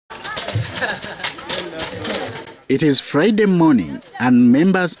It is Friday morning, and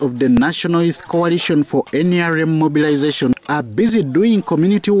members of the National Youth Coalition for NRM Mobilization are busy doing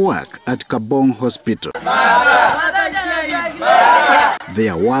community work at Kabong Hospital.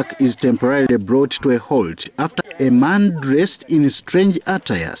 Their work is temporarily brought to a halt after a man dressed in strange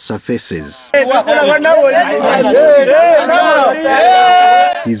attire surfaces.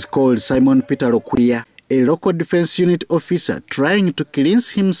 He's called Simon Peter Okurut, a local defense unit officer trying to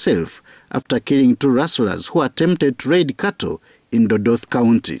cleanse himself after killing two rustlers who attempted to raid cattle in Dodoth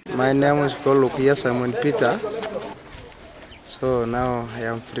County. My name is called Okurut Simon Peter. So now I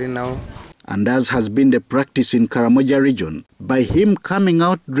am free now. And as has been the practice in Karamoja region, by him coming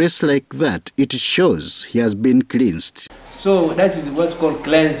out dressed like that, it shows he has been cleansed. So that is what's called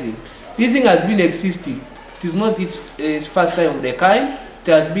cleansing. This thing has been existing. It is not its first time of the kind. It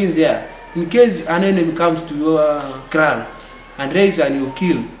has been there. In case an enemy comes to your kraal and raids and you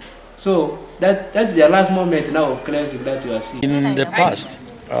kill. So that's the last moment now of cleansing that you are seeing. In the past,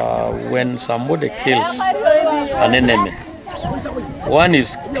 when somebody kills an enemy, one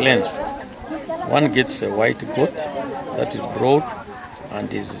is cleansed. One gets a white goat that is brought and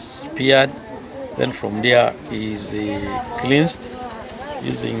is speared. Then from there is cleansed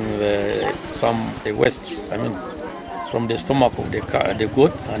using some wastes. I mean, from the stomach of the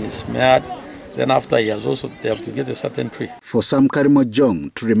goat, and is smeared. Then after they have to get a certain tree. For some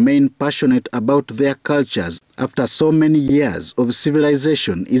Karamoja to remain passionate about their cultures after so many years of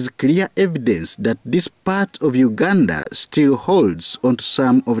civilization is clear evidence that this part of Uganda still holds onto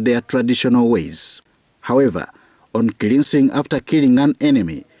some of their traditional ways. However, on cleansing after killing an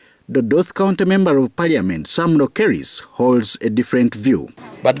enemy, the Dodoth County Member of Parliament, Sam Lokeris, holds a different view.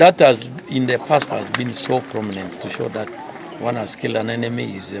 But that has, in the past, has been so prominent to show that one has killed an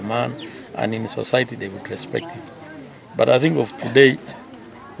enemy, is a man, and in society they would respect him. But I think of today,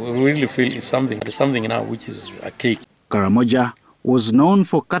 we really feel it's something now which is archaic. Karamoja was known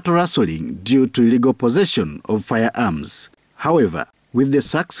for cattle rustling due to illegal possession of firearms. However, with the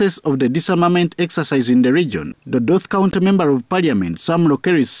success of the disarmament exercise in the region, the Dodoth County Member of Parliament, Sam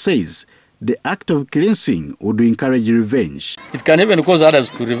Lokeris, says the act of cleansing would encourage revenge. It can even cause others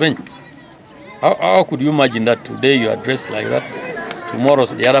to revenge. How could you imagine that today you are dressed like that? Tomorrow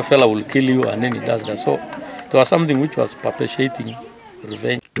the other fella will kill you and then he does that. So it was something which was perpetuating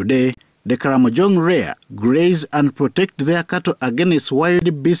revenge. Today, the Karamoja rear, graze and protect their cattle against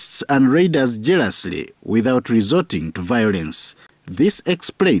wild beasts and raiders jealously without resorting to violence. This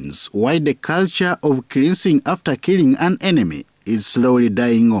explains why the culture of cleansing after killing an enemy is slowly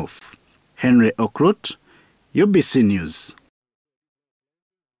dying off. Henry Okurut, UBC News.